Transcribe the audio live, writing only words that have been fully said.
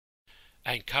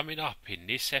And coming up in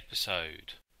this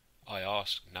episode, I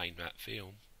ask name that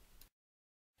film.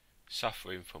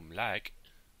 Suffering from lag.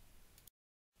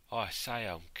 I say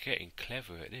I'm getting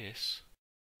clever at this.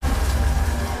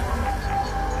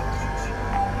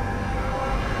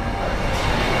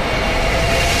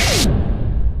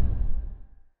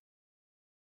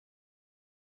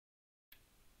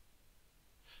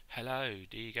 Hello,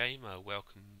 dear gamer,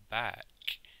 welcome back.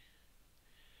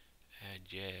 And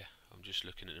yeah, I'm just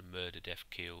looking at the murder, death,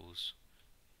 kills.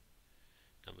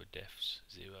 Number of deaths,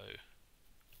 0.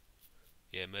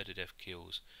 Yeah, murder, death,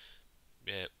 kills.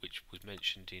 Yeah, which was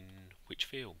mentioned in which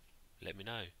film? Let me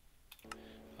know.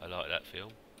 I like that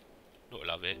film. Not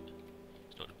love it.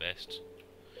 It's not the best.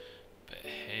 But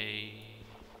hey.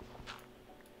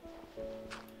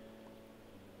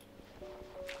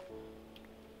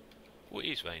 Oh, it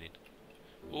is raining.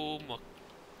 Oh my.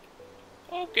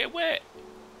 Oh, get wet.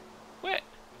 Wet.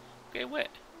 Get wet.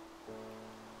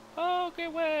 Oh,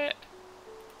 get wet.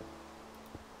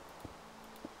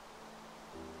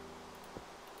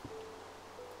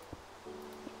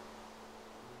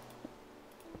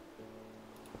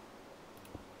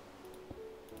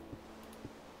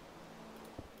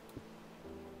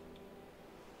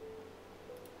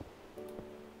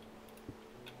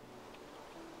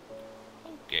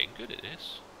 I'm getting good at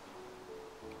this.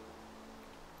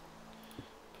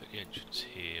 Put the entrance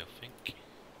here, I think.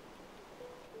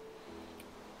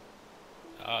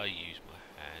 I use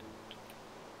my hand.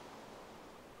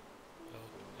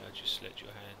 Oh, I just select your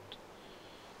hand.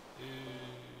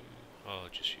 Ooh. Oh, I'll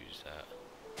just use that.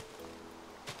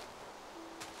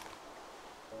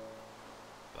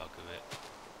 Bugger it.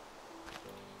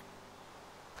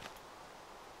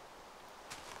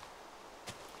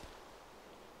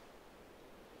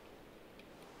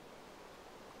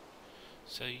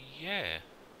 So yeah,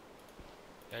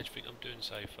 how do you think I'm doing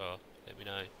so far? Let me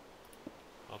know.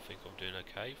 I think I'm doing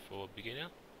okay for a beginner.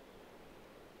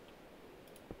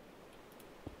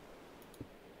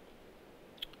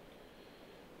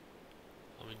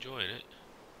 I'm enjoying it.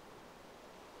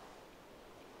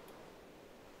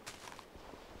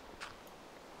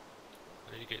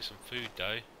 I need to get some food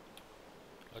though.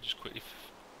 I'll just quickly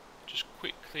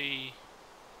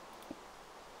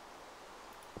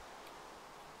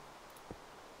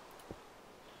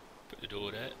put the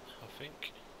door there, I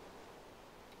think.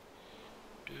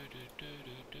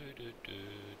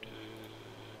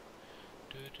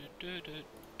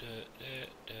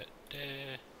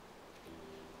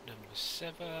 Number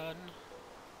 7.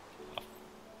 Oh.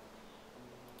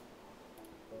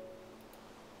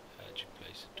 How'd you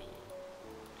place the door?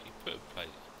 Can you put a plate?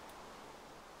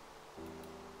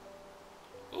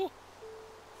 Oh!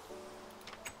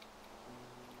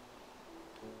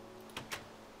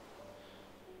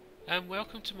 And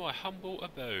welcome to my humble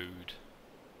abode.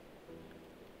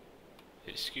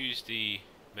 Excuse the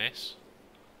mess.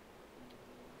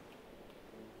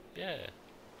 Yeah,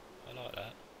 I like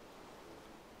that.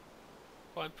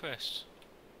 Quite impressed.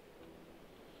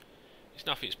 It's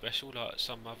nothing special like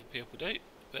some other people do,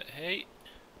 but hey,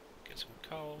 get some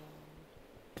coal.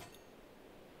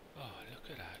 Oh,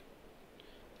 look at that.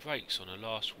 Brakes on the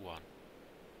last one.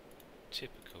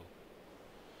 Typical.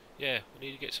 Yeah, we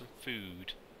need to get some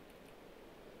food.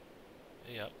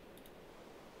 Yep.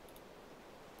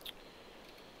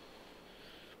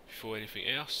 Before anything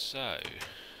else, so...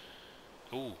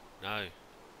 Oh, no.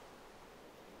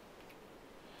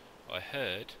 I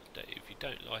heard that if you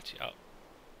don't light it up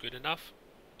good enough,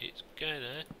 it's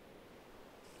gonna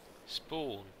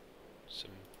spawn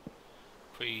some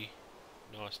pretty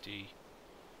nasty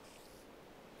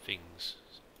things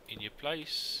in your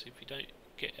place if you don't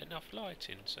get enough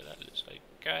lighting. So that looks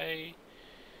okay.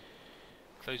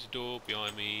 Close the door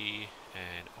behind me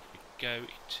and off we go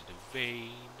into the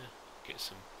rain. Get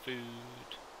some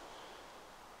food.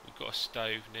 We've got a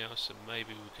stove now, so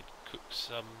maybe we could cook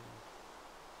some.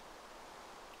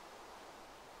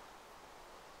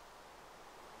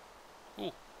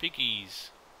 Oh,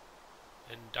 piggies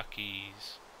and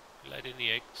duckies. Laid in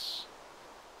the eggs.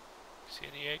 See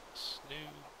any eggs? No.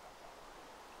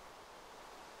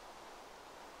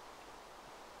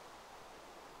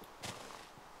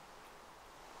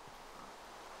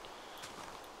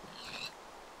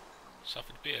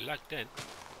 Suffered a bit of lag then.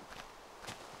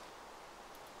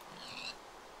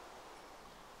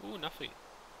 Oh, nothing.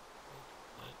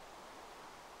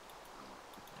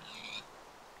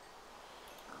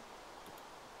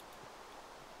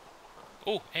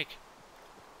 Oh, egg.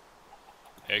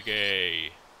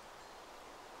 Eggy.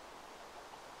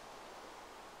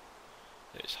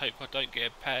 Let's hope I don't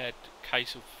get a bad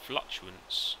case of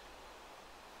fluctuance.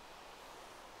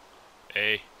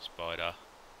 Hey, spider.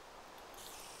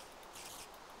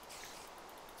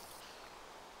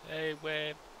 a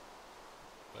web,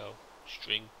 well,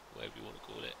 string, whatever you want to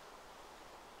call it.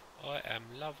 I am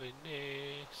loving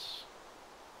this.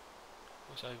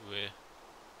 What's over here?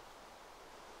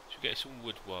 Should we get some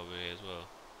wood while we're here as well?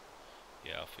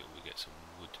 Yeah, I think we'll get some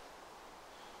wood.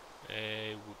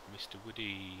 Hey, Mr.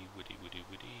 Woody, Woody.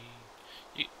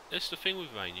 That's the thing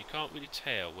with rain, you can't really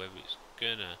tell whether it's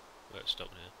gonna... Well, stop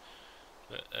now.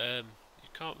 But, you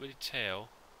can't really tell.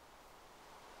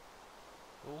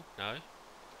 Oh, no.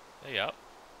 Hey up.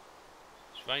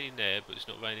 It's raining there, but it's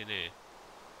not raining here.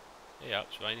 Hey up,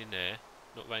 it's raining there.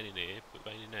 Not raining here, but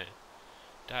raining there.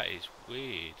 That is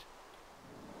weird.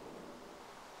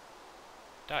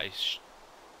 That's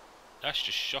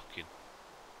just shocking.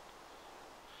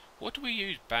 What do we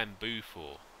use bamboo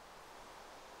for?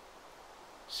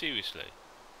 Seriously.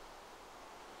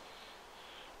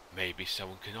 Maybe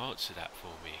someone can answer that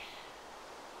for me.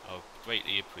 I'll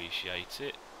greatly appreciate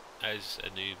it. As a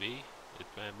newbie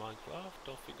with playing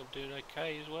Minecraft, I think I'm doing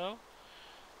okay as well.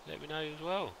 Let me know as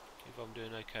well if I'm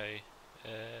doing okay.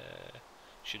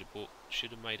 Should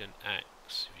have made an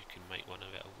axe. If you can make one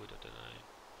out of wood, I don't know.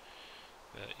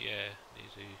 But yeah,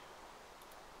 need to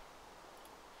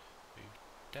move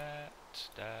that.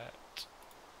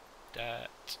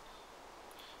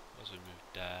 Also move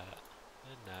that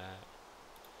and that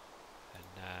and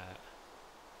that.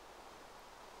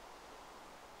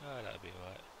 Oh, that'll be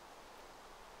alright.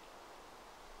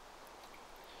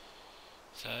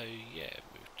 So yeah,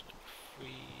 move to number 3,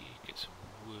 get some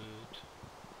wood.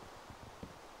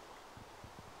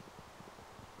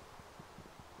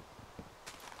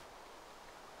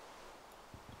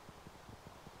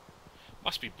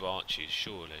 Must be branches,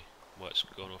 surely. What's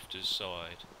gone off to the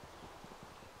side?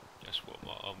 That's what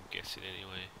I'm guessing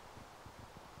anyway.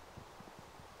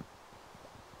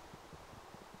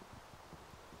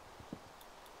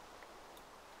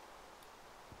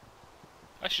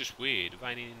 That's just weird,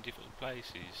 raining in different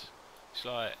places. It's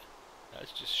like,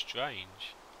 that's just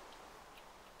strange.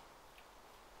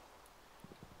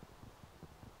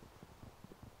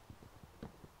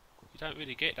 You don't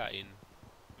really get that in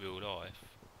real life.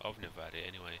 I've never had it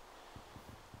anyway.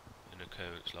 An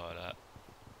occurrence like that.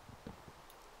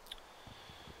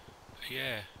 But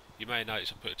yeah, you may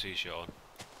notice I put a t-shirt on.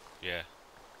 Yeah,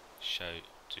 show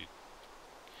to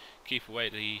keep away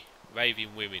the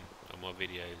raving women on my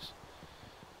videos.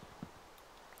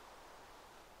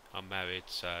 I'm married,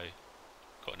 so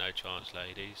got no chance,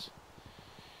 ladies.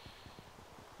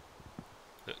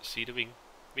 Look, see the ring?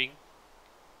 Ring?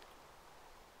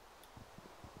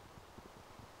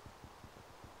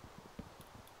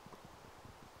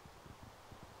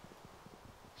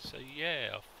 So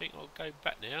yeah, I think I'll go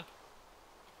back now.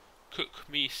 Cook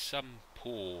me some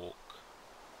pork.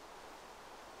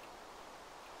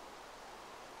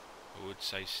 I would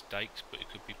say steaks, but it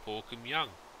could be pork and young.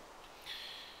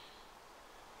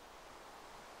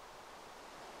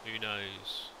 Who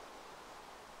knows?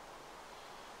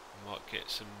 Might get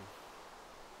some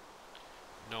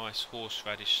nice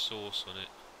horseradish sauce on it.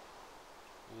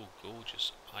 Oh,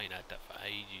 gorgeous. I ain't had that for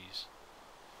ages.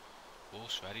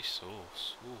 Horseradish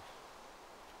sauce. Ooh.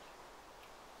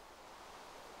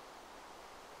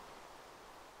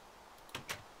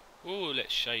 Oh,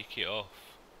 let's shake it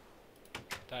off.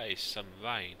 That is some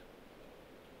rain.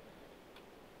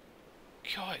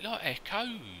 God, it like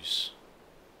echoes.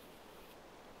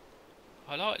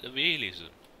 I like the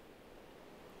realism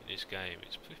in this game.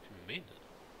 It's flipping mint.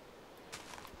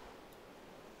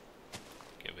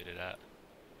 Get rid of that.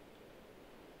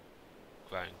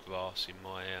 Growing grass in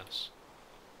my house.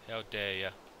 How dare ya?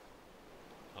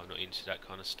 I'm not into that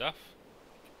kind of stuff.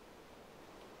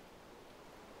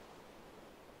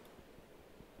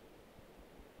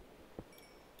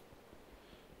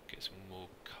 Get some more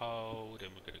coal, then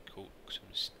we're going to cook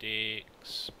some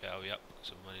sticks. Better hurry up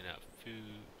because I'm running out of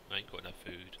food. I ain't got enough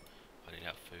food. Running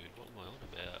out of food. What am I on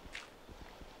about?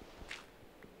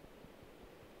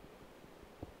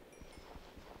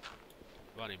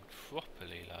 Running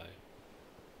properly low.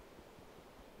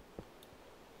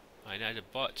 I ain't had a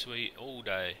bite to eat all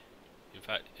day. In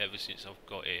fact, ever since I've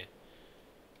got here.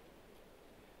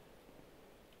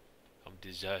 I'm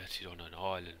deserted on an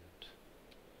island.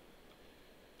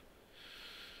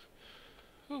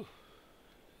 Whew.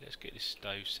 Let's get this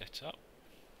stove set up.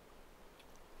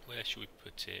 Where should we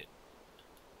put it?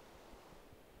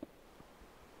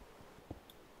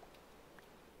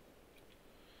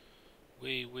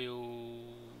 We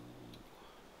will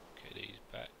get these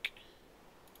back.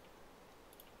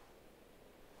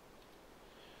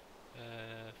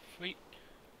 Free.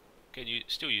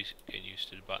 Still getting used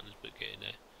to the buttons, but getting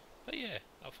there. But yeah,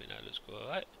 I think that looks quite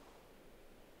alright.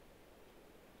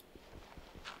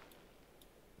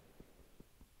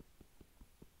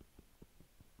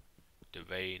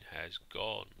 rain has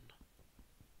gone.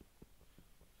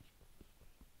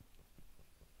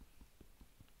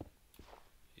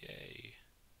 Yay.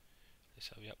 Let's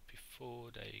hurry up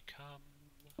before they come.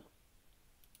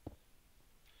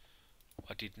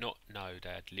 I did not know they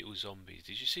had little zombies.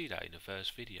 Did you see that in the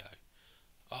first video?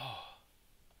 Oh,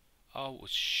 I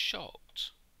was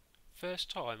shocked.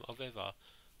 First time I've ever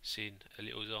seen a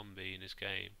little zombie in this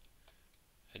game.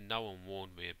 And no one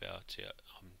warned me about it.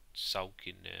 I'm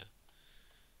sulking now.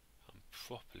 I'm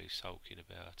properly sulking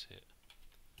about it.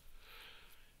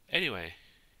 Anyway,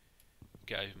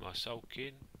 get over my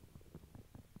sulking.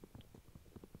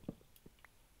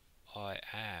 I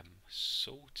am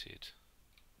sorted.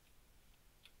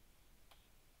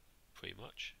 Pretty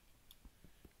much.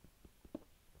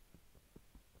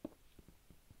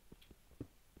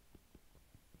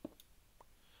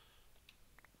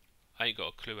 I ain't got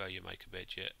a clue how you make a bed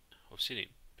yet. I've seen it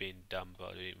being done, but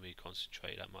I didn't really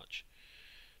concentrate that much.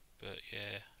 But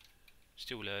yeah,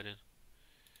 still learning.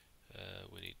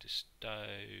 We need the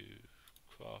stove,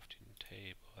 crafting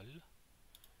table,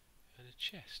 and a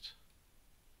chest.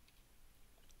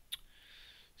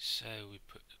 So we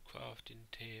put the crafting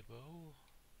table,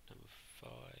 number 5,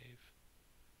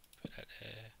 put that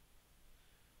there.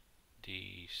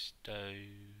 The stove,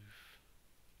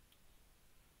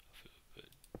 I think we'll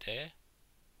put there.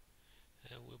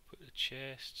 And we'll put the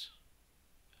chest,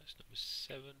 that's number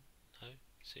 7, no,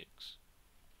 6.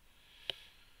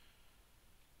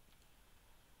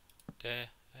 There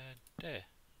and there.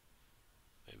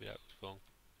 Maybe that was wrong.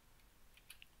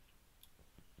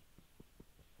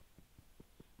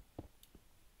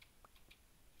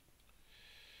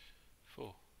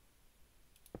 Four.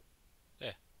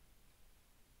 There.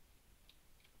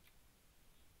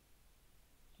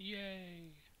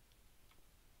 Yay!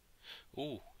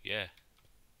 Oh, yeah.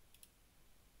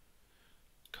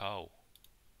 Coal.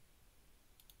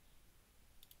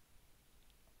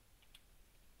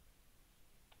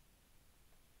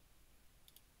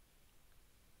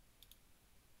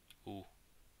 Oh,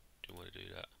 didn't want to do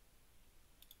that.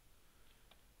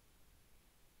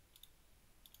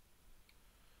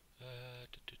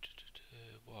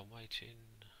 While I'm waiting.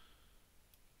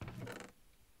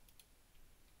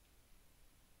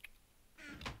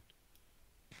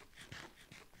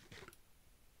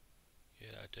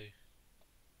 Yeah, I do.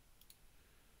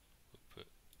 We'll put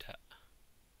that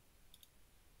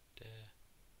there.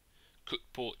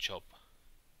 Cooked pork chop.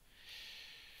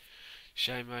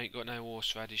 Shame I ain't got no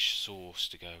horseradish sauce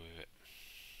to go with it.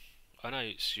 I know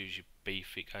it's usually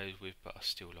beef it goes with, but I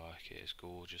still like it. It's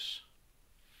gorgeous.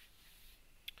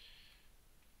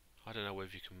 I don't know whether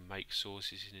you can make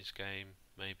sauces in this game.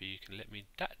 Maybe you can let me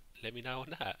know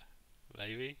on that.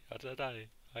 Maybe, I don't know.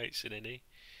 I ain't seen any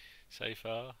so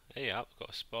far. Hey up,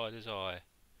 got a spider's eye.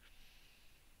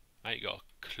 I ain't got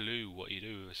a clue what you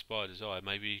do with a spider's eye.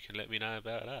 Maybe you can let me know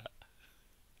about that.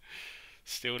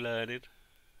 Still learning.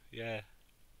 Yeah.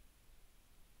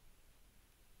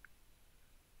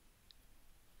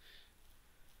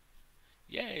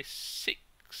 Yeah,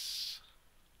 6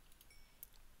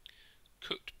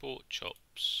 cooked pork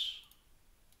chops.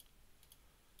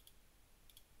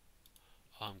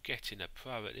 I'm getting a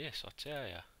pro at this, I tell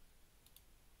ya.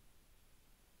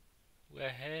 Well,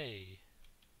 hey.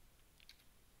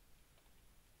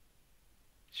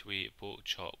 Should we eat pork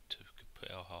chop to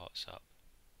put our hearts up?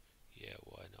 Yeah,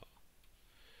 why not?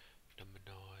 Number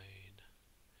 9.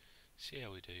 See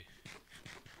how we do.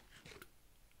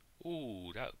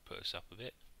 Ooh, that would put us up a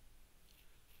bit.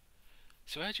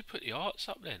 So how'd you put the hearts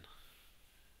up then?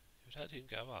 If that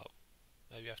didn't go up,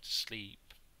 maybe I have to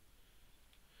sleep.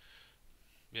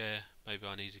 Yeah, maybe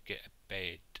I need to get a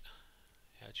bed.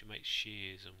 How'd you make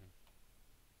shears and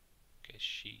get a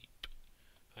sheep?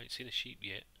 I ain't seen a sheep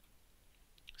yet.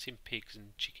 I've seen pigs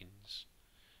and chickens.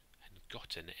 And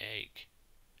got an egg.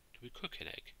 Do we cook an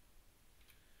egg?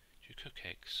 Do you cook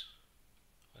eggs?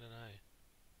 I don't know.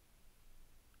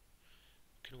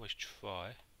 Can always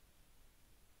try.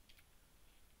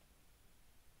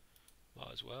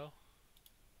 Might as well.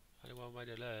 Only one way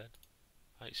to learn.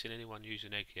 I ain't seen anyone use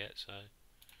an egg yet, so.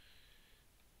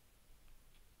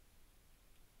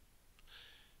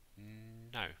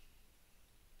 No.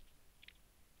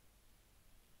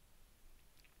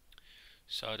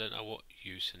 So I don't know what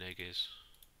use an egg is.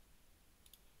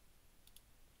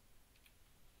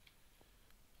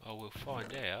 I will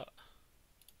find out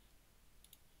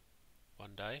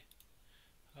one day.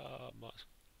 I might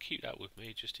keep that with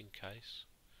me just in case.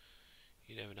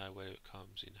 You never know whether it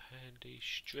comes in handy.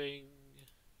 String.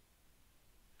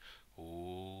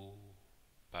 Ooh,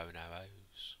 bow and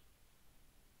arrows.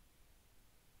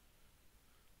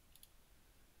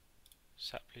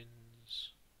 Saplings.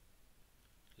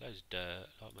 Loads of dirt.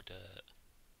 Like my dirt.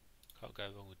 Can't go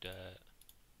wrong with dirt.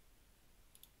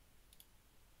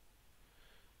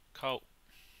 Coal.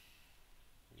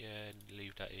 Yeah,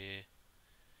 leave that here.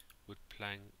 Wood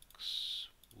planks.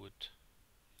 Wood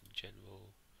in general.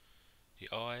 The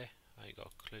eye. I ain't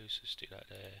got a clue, so stick that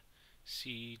there.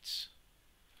 Seeds.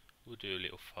 We'll do a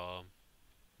little farm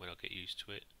when I get used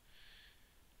to it.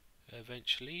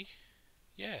 Eventually.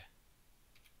 Yeah.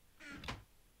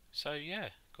 So yeah,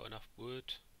 got enough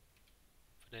wood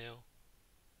for now.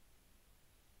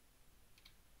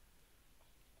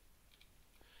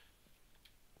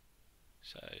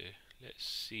 So let's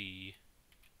see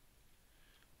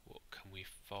what can we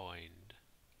find.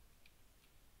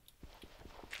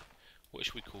 What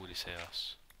should we call this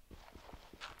house?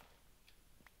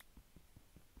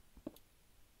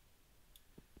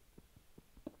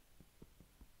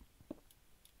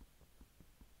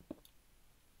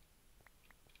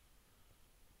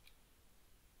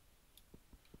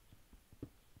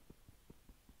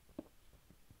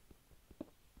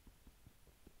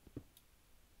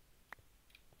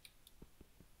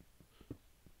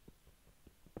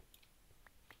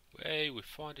 Hey, we're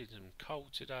finding some coal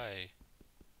today.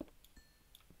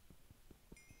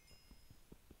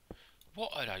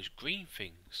 What are those green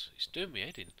things? It's doing me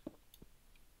head in.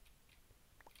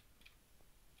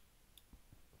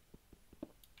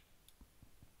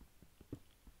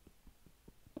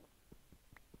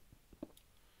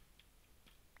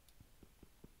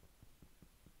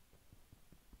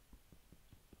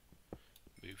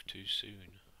 Move too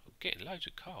soon. I'm getting loads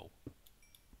of coal.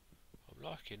 I'm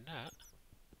liking that.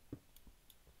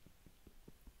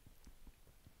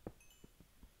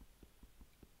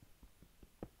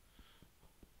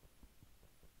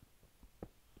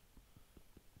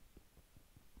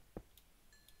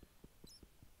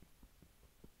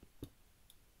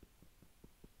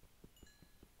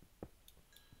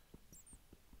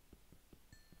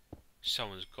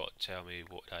 Someone's got to tell me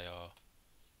what they are.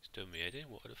 It's doing me head in.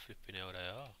 What the flipping hell they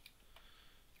are?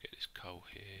 Get this coal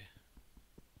here.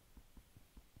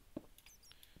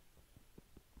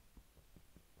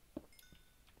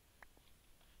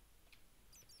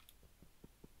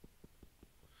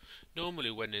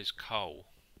 Normally when there's coal,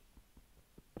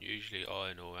 usually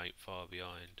iron ore ain't far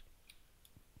behind.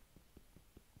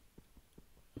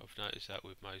 I've noticed that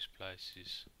with most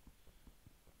places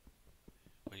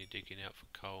when you're digging out for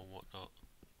coal and whatnot.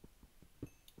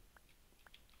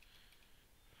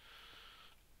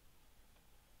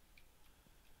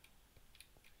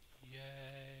 Yay!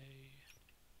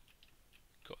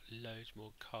 Got loads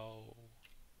more coal.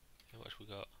 How much we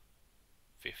got?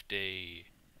 50.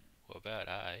 What about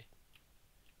that, eh?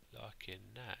 Liking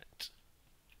that.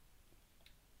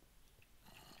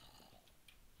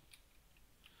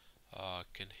 Oh, I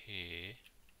can hear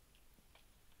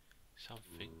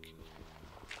something.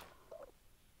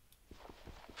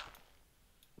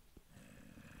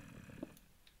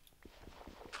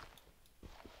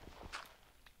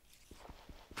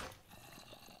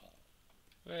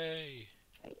 Hey!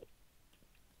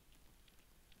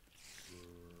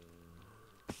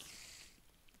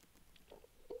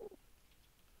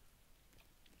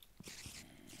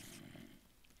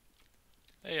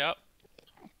 Hey up!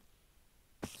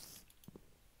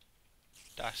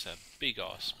 That's a big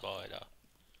ass spider.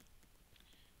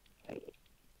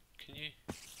 Can you?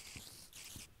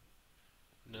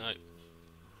 No.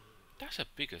 That's a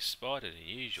bigger spider than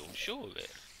usual, I'm sure of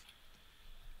it.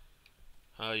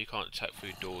 Oh, you can't attack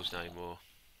through doors no more.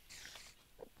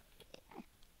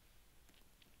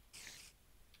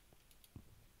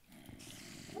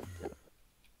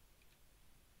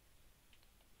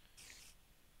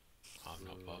 I'm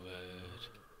not bothered.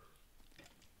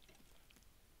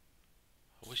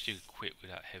 I wish you could quit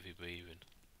with that heavy breathing.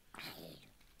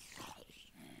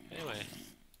 Anyway,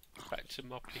 back to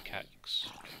my pickaxe.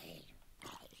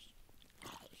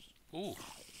 Ooh,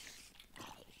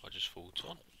 I just thought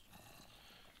on.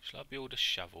 Shall I build a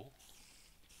shovel?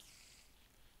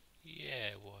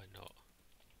 Yeah, why not?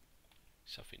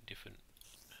 Something different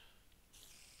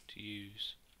to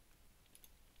use.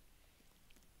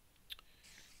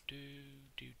 Do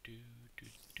do do do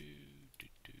do do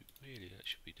do. Really, that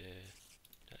should be there.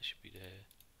 That should be there.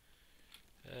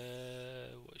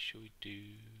 What should we do?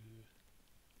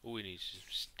 All we need is some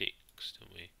sticks,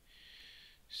 don't we?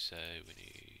 So we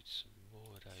need some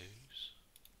more of those.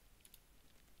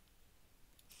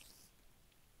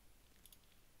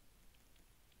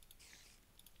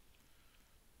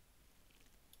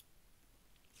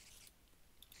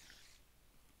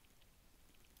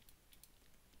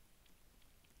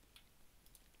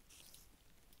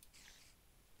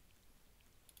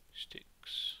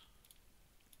 Sticks.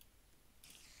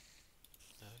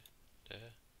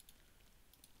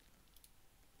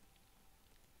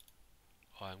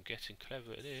 I'm getting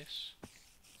clever at this.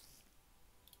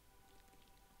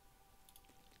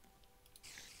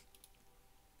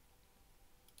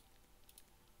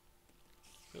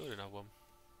 Build another one.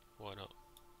 Why not?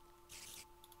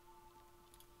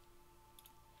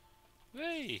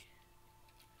 Whee!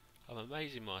 I'm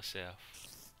amazing myself.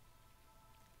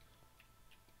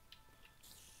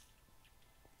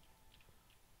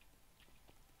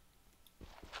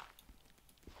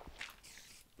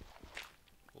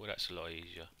 Well, that's a lot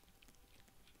easier.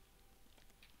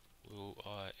 Will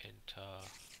I enter?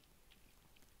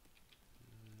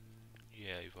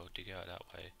 Yeah, if I'll dig out that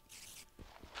way.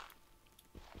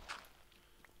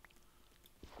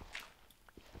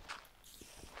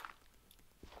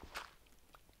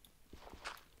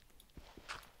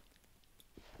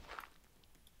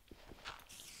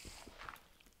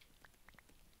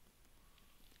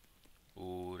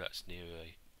 Oh, that's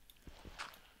nearly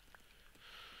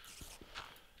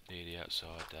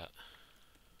outside that.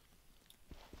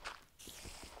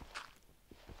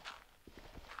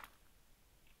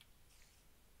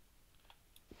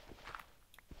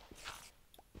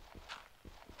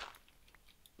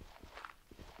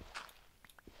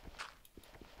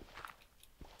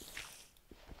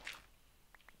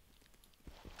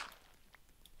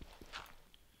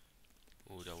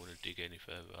 Oh, don't want to dig any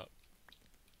further up.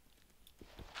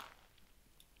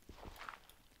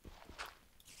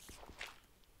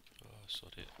 Oh,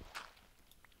 sod it.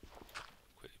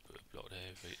 Quickly put a block there.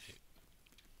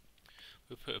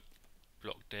 We'll put a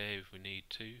block there if we need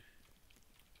to.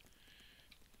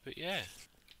 But yeah,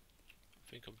 I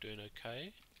think I'm doing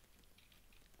okay.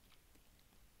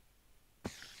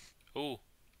 Oh,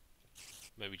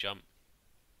 maybe jump.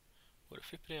 What the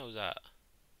flipping hell was that?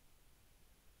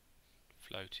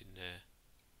 Floating there.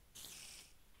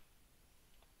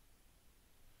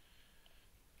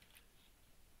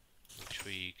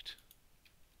 Intrigued.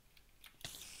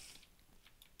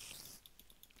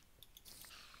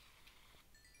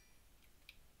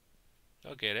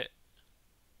 I'll get it.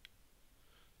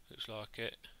 Looks like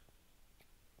it.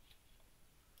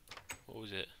 What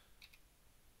was it?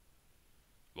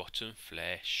 Rotten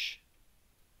flesh.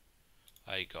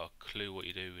 I ain't got a clue what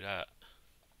you do with that.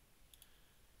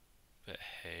 But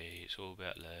hey, it's all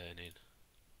about learning.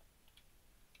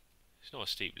 It's not a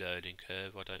steep learning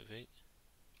curve, I don't think.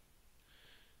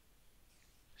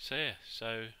 So yeah,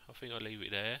 I think I'll leave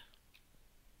it there.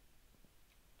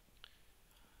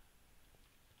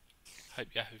 Hope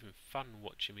you're having fun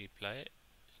watching me play it,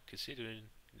 considering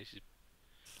this is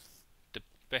the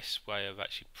best way I've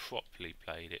actually properly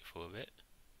played it for a bit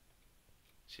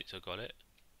since I got it.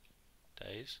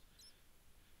 Days.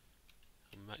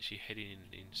 I'm actually heading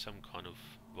in some kind of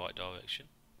right direction.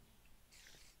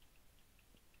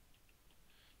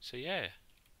 So yeah,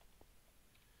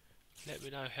 let me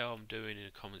know how I'm doing in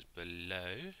the comments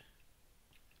below.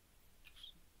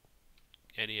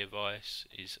 Any advice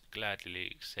is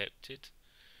gladly accepted,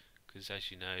 because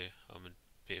as you know, I'm a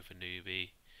bit of a newbie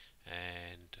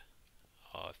and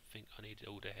I think I need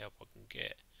all the help I can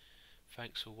get.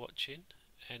 Thanks for watching,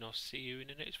 and I'll see you in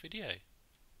the next video.